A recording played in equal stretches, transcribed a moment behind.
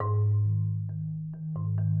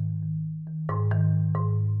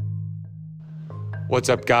What's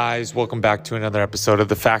up, guys? Welcome back to another episode of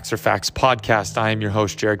the Facts Are Facts podcast. I am your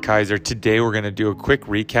host, Jared Kaiser. Today, we're going to do a quick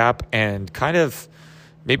recap and kind of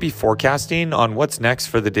maybe forecasting on what's next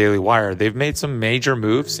for the Daily Wire. They've made some major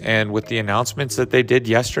moves, and with the announcements that they did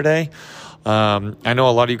yesterday, I know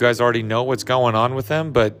a lot of you guys already know what's going on with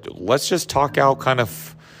them, but let's just talk out kind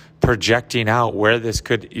of projecting out where this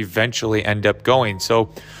could eventually end up going. So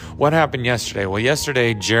what happened yesterday? Well,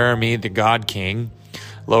 yesterday, Jeremy, the God King,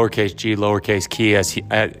 lowercase g, lowercase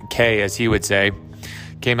k, as he would say,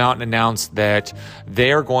 came out and announced that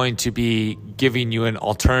they are going to be giving you an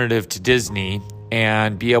alternative to Disney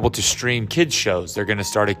and be able to stream kids shows. They're going to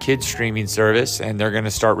start a kids streaming service, and they're going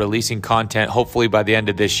to start releasing content hopefully by the end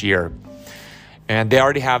of this year. And they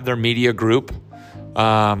already have their media group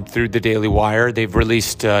through the Daily Wire. They've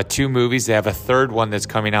released 2 movies. They have a third one that's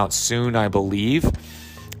coming out soon, I believe.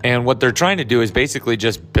 And what they're trying to do is basically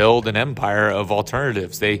just build an empire of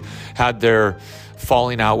alternatives. They had their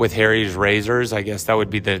falling out with Harry's Razors. I guess that would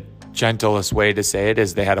be the gentlest way to say it,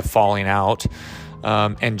 is they had a falling out.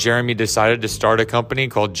 And Jeremy decided to start a company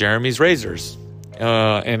called Jeremy's Razors.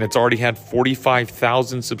 And it's already had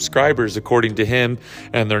 45,000 subscribers, according to him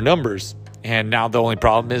and their numbers. And now the only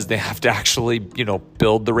problem is they have to actually,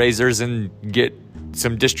 build the razors and get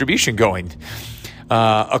some distribution going.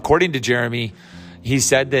 According to Jeremy, he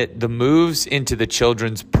said that the moves into the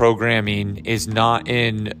children's programming is not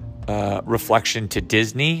in reflection to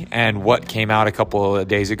Disney and what came out a couple of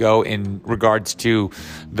days ago in regards to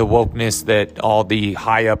the wokeness that all the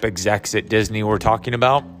high up execs at Disney were talking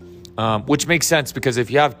about. Which makes sense, because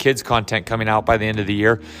if you have kids content coming out by the end of the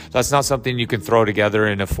year, that's not something you can throw together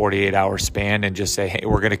in a 48-hour span and just say, hey,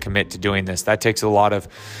 we're going to commit to doing this. That takes a lot of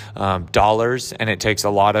dollars, and it takes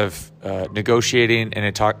a lot of negotiating, and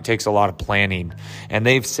it takes a lot of planning. And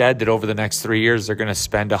they've said that over the next 3 years, they're going to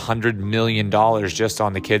spend $100 million just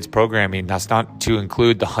on the kids programming. That's not to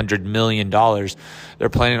include the $100 million they're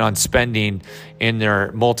planning on spending in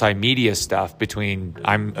their multimedia stuff between,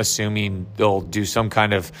 I'm assuming they'll do some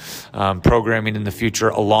kind of programming in the future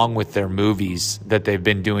along with their movies that they've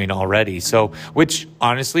been doing already. So, which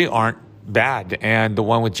honestly aren't bad. And the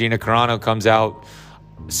one with Gina Carano comes out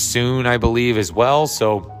soon, I believe, as well.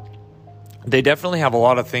 So they definitely have a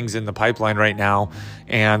lot of things in the pipeline right now.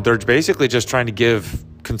 And they're basically just trying to give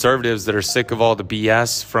conservatives that are sick of all the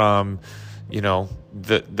BS from,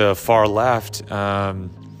 the far left,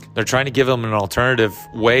 they're trying to give them an alternative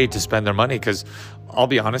way to spend their money, because I'll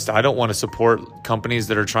be honest, I don't want to support companies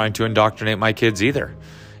that are trying to indoctrinate my kids either.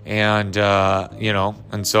 And,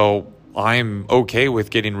 and so I'm okay with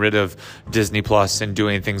getting rid of Disney Plus and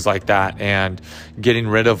doing things like that, and getting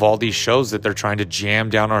rid of all these shows that they're trying to jam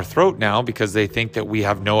down our throat now because they think that we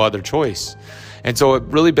have no other choice. And so it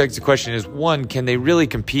really begs the question is, one, can they really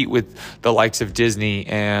compete with the likes of Disney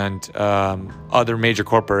and other major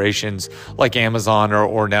corporations like Amazon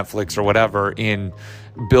or Netflix or whatever in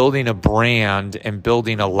building a brand and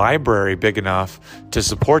building a library big enough to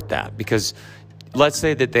support that? Because let's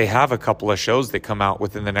say that they have a couple of shows that come out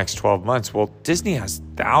within the next 12 months. Well, Disney has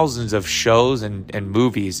thousands of shows and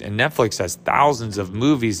movies, and Netflix has thousands of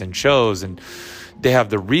movies and shows, and they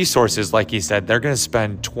have the resources. Like he said, they're going to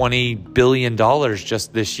spend $20 billion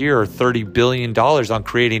just this year, or $30 billion on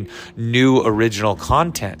creating new original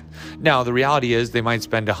content. Now, the reality is they might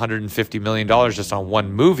spend $150 million just on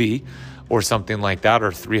one movie or something like that,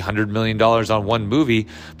 or $300 million on one movie.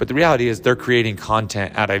 But the reality is they're creating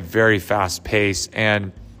content at a very fast pace,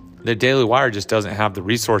 and the Daily Wire just doesn't have the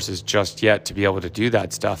resources just yet to be able to do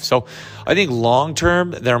that stuff. So I think long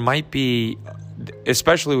term, there might be,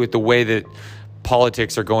 especially with the way that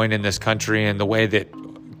politics are going in this country and the way that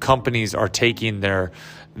companies are taking their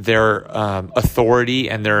authority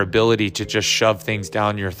and their ability to just shove things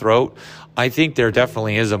down your throat, I think there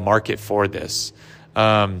definitely is a market for this.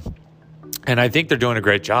 And I think they're doing a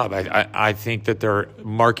great job. I think that they're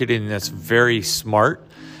marketing this very smart,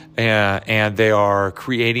 and they are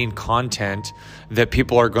creating content that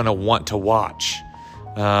people are going to want to watch.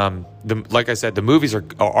 Like I said, the movies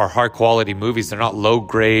are high quality movies. They're not low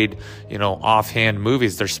grade, offhand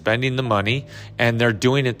movies. They're spending the money, and they're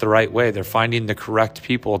doing it the right way. They're finding the correct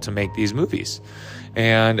people to make these movies.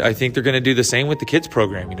 And I think they're going to do the same with the kids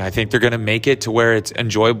programming. I think they're going to make it to where it's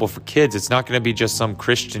enjoyable for kids. It's not going to be just some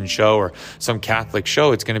Christian show or some Catholic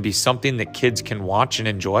show. It's going to be something that kids can watch and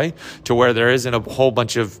enjoy, to where there isn't a whole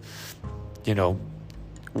bunch of,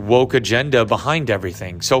 woke agenda behind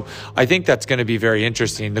everything. So I think that's going to be very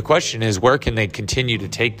interesting. The question is, where can they continue to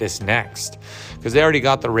take this next? Because they already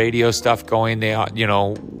got the radio stuff going. They,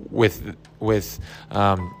 with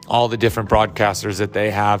all the different broadcasters that they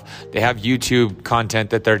have YouTube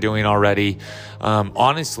content that they're doing already.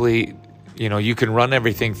 Honestly, you can run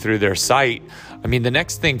everything through their site. I mean, the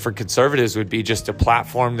next thing for conservatives would be just a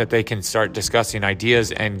platform that they can start discussing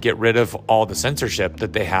ideas and get rid of all the censorship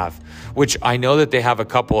that they have, which I know that they have a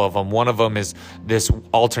couple of them. One of them is this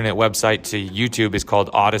alternate website to YouTube is called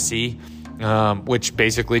Odyssey, which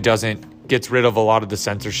basically gets rid of a lot of the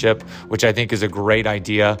censorship, which I think is a great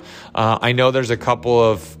idea. I know there's a couple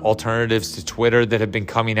of alternatives to Twitter that have been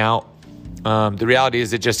coming out. The reality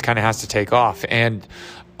is it just kind of has to take off. And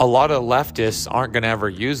a lot of leftists aren't going to ever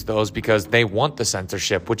use those because they want the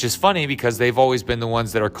censorship, which is funny because they've always been the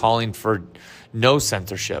ones that are calling for no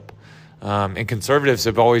censorship. And conservatives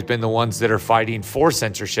have always been the ones that are fighting for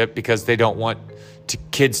censorship because they don't want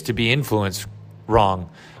kids to be influenced wrong.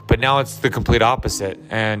 But now it's the complete opposite.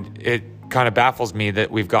 And it kind of baffles me that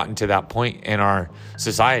we've gotten to that point in our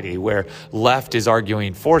society where left is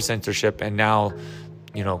arguing for censorship and now,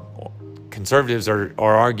 conservatives are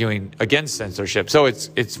arguing against censorship. So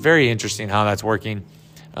it's very interesting how that's working.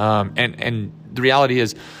 And the reality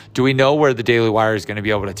is, do we know where the Daily Wire is going to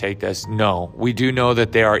be able to take this? No. We do know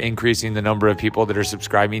that they are increasing the number of people that are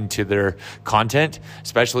subscribing to their content,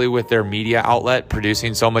 especially with their media outlet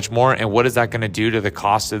producing so much more. And what is that going to do to the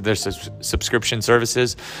cost of their subscription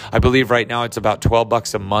services? I believe right now it's about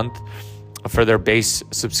 $12 a month for their base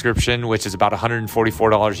subscription, which is about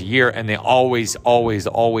 $144 a year. And they always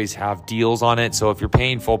have deals on it. So if you're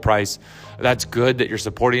paying full price, that's good that you're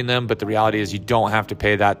supporting them. But the reality is you don't have to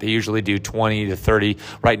pay that. They usually do 20 to 30.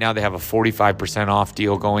 Right now they have a 45% off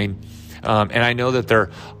deal going. And I know that their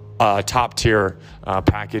top tier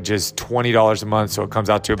package is $20 a month. So it comes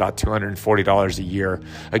out to about $240 a year.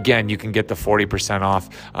 Again, you can get the 40% off.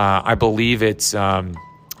 I believe it's,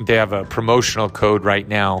 they have a promotional code right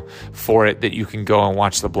now for it that you can go and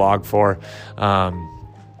watch the blog for.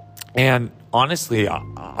 And honestly,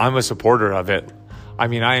 I'm a supporter of it. I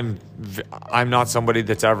mean, I'm not somebody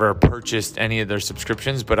that's ever purchased any of their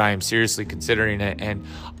subscriptions, but I am seriously considering it. And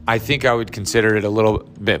I think I would consider it a little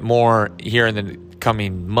bit more here in the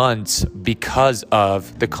coming months because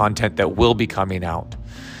of the content that will be coming out.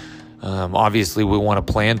 Obviously, we want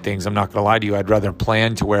to plan things. I'm not going to lie to you. I'd rather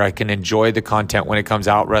plan to where I can enjoy the content when it comes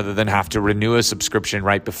out rather than have to renew a subscription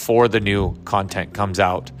right before the new content comes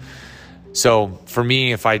out. So for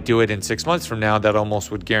me, if I do it in 6 months from now, that almost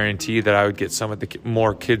would guarantee that I would get some of the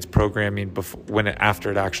more kids programming after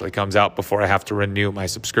it actually comes out before I have to renew my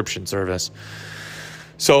subscription service.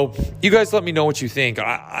 So you guys let me know what you think.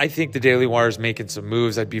 I think the Daily Wire is making some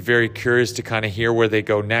moves. I'd be very curious to kind of hear where they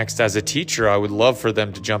go next. As a teacher, I would love for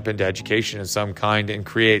them to jump into education of some kind and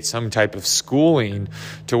create some type of schooling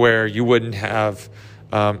to where you wouldn't have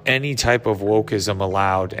any type of wokeism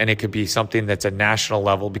allowed. And it could be something that's a national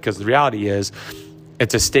level, because the reality is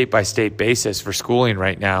it's a state-by-state basis for schooling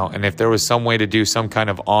right now. And if there was some way to do some kind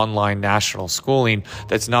of online national schooling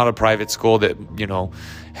that's not a private school that,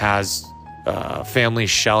 has families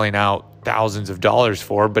shelling out thousands of dollars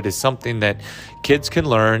for, but it's something that kids can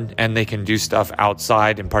learn and they can do stuff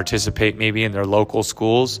outside and participate maybe in their local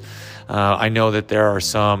schools. I know that there are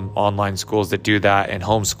some online schools that do that, and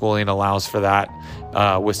homeschooling allows for that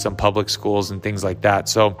with some public schools and things like that.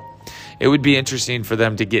 So it would be interesting for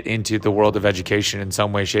them to get into the world of education in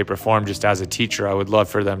some way, shape, or form. Just as a teacher, I would love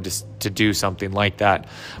for them to do something like that.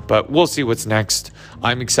 But we'll see what's next.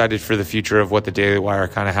 I'm excited for the future of what the Daily Wire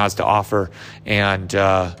kind of has to offer. And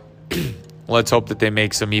let's hope that they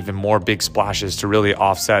make some even more big splashes to really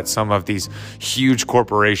offset some of these huge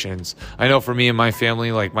corporations. I know for me and my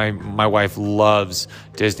family, like my wife loves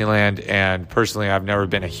Disneyland, and personally, I've never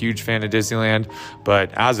been a huge fan of Disneyland,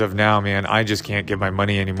 but as of now, man, I just can't give my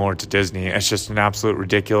money anymore to Disney. It's just an absolute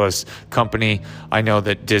ridiculous company. I know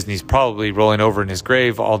that Disney's probably rolling over in his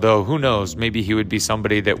grave, although who knows, maybe he would be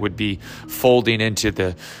somebody that would be folding into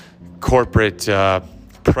the corporate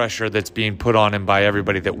pressure that's being put on him by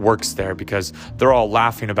everybody that works there, because they're all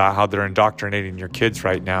laughing about how they're indoctrinating your kids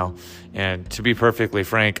right now. And to be perfectly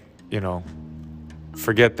frank,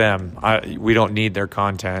 forget them. We don't need their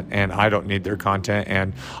content, and I don't need their content,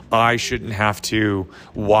 and I shouldn't have to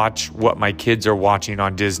watch what my kids are watching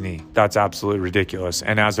on Disney. That's absolutely ridiculous.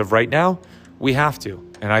 And as of right now, we have to.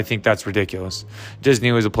 And I think that's ridiculous.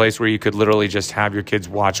 Disney was a place where you could literally just have your kids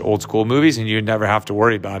watch old school movies and you'd never have to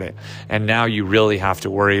worry about it. And now you really have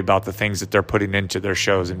to worry about the things that they're putting into their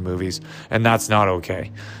shows and movies. And that's not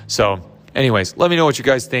okay. So anyways, let me know what you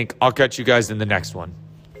guys think. I'll catch you guys in the next one.